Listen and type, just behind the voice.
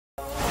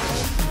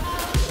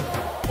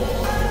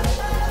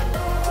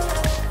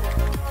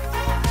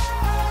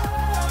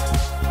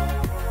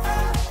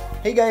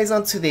Hey guys,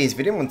 on today's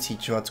video I'm going to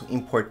teach you how to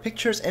import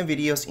pictures and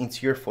videos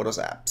into your Photos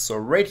app. So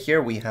right here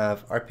we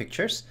have our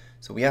pictures.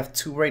 So we have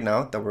two right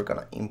now that we're going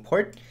to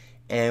import,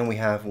 and we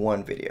have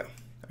one video.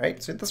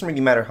 Alright, so it doesn't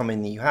really matter how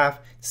many you have,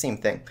 same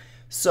thing.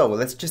 So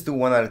let's just do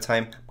one at a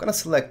time. I'm going to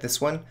select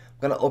this one. I'm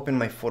going to open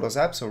my Photos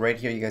app. So right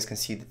here you guys can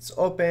see that it's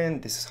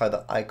open. This is how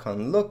the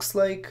icon looks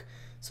like.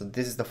 So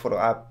this is the photo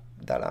app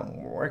that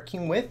I'm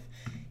working with,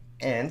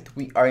 and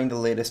we are in the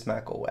latest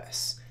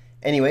macOS.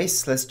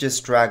 Anyways, let's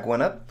just drag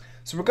one up.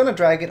 So we're gonna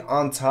drag it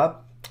on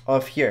top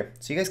of here.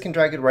 So you guys can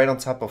drag it right on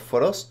top of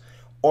Photos,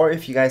 or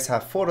if you guys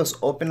have Photos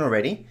open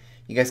already,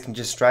 you guys can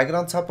just drag it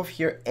on top of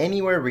here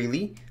anywhere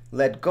really,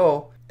 let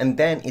go, and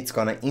then it's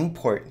gonna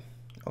import.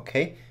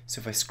 Okay,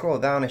 so if I scroll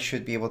down, I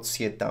should be able to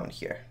see it down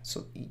here.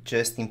 So you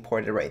just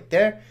import it right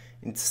there.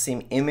 It's the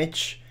same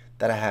image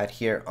that I had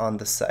here on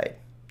the side.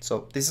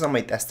 So this is on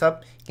my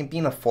desktop. It can be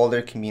in a folder,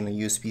 it can be in a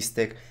USB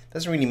stick.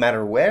 Doesn't really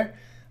matter where.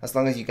 As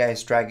long as you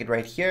guys drag it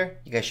right here,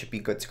 you guys should be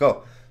good to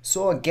go.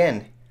 So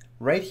again,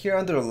 right here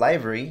under the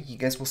library, you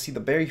guys will see the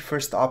very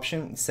first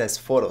option. It says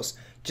Photos.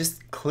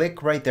 Just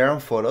click right there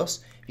on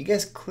Photos. If you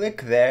guys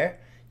click there,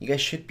 you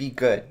guys should be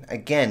good.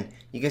 Again,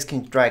 you guys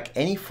can drag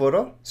any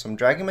photo. So I'm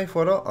dragging my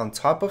photo on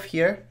top of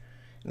here,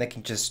 and I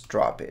can just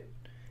drop it.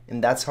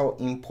 And that's how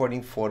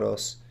importing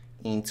photos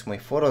into my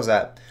Photos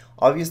app.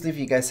 Obviously, if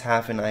you guys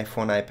have an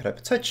iPhone, iPad,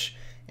 iPod Touch,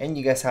 and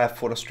you guys have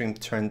Photo Stream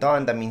turned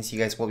on, that means you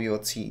guys will be able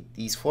to see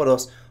these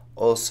photos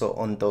also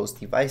on those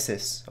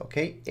devices,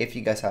 okay? If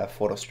you guys have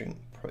Photo Stream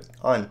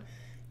on.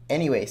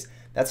 Anyways,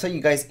 that's how you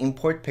guys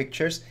import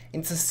pictures.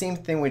 It's the same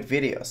thing with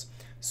videos.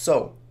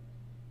 So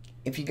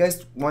if you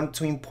guys want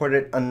to import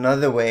it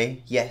another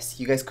way, yes,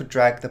 you guys could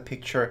drag the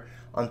picture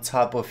on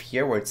top of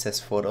here where it says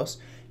Photos.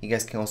 You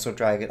guys can also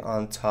drag it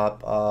on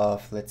top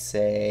of, let's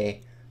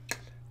say,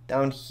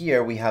 down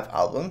here we have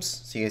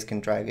albums, so you guys can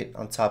drag it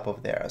on top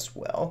of there as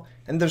well.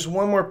 And there's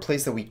one more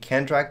place that we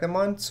can drag them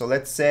on. So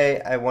let's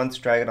say I want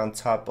to drag it on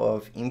top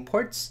of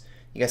imports.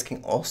 You guys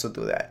can also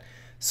do that.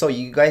 So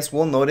you guys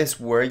will notice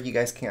where you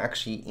guys can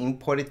actually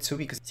import it to,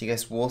 because you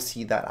guys will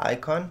see that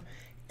icon.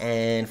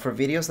 And for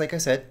videos, like I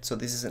said, so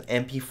this is an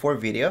MP4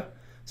 video.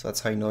 So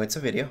that's how you know it's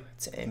a video.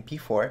 It's an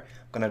MP4. I'm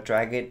gonna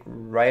drag it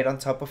right on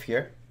top of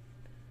here.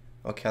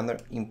 Okay, under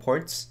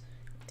imports,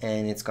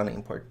 and it's gonna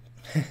import.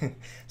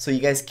 So you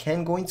guys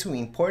can go into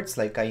imports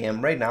like I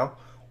am right now,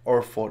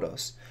 or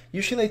Photos.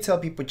 Usually I tell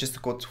people just to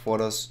go to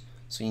Photos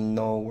so you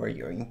know where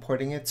you're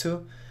importing it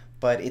to,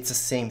 but it's the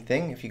same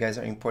thing. If you guys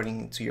are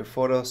importing to your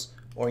Photos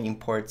or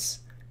imports,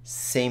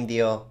 same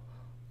deal.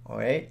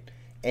 Alright,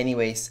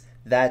 anyways,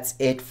 that's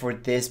it for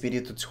this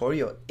video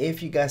tutorial.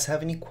 If you guys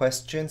have any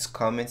questions,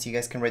 comments, you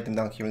guys can write them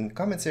down here in the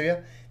comments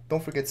area.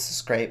 Don't forget to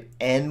subscribe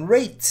and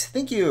rate.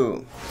 Thank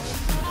you.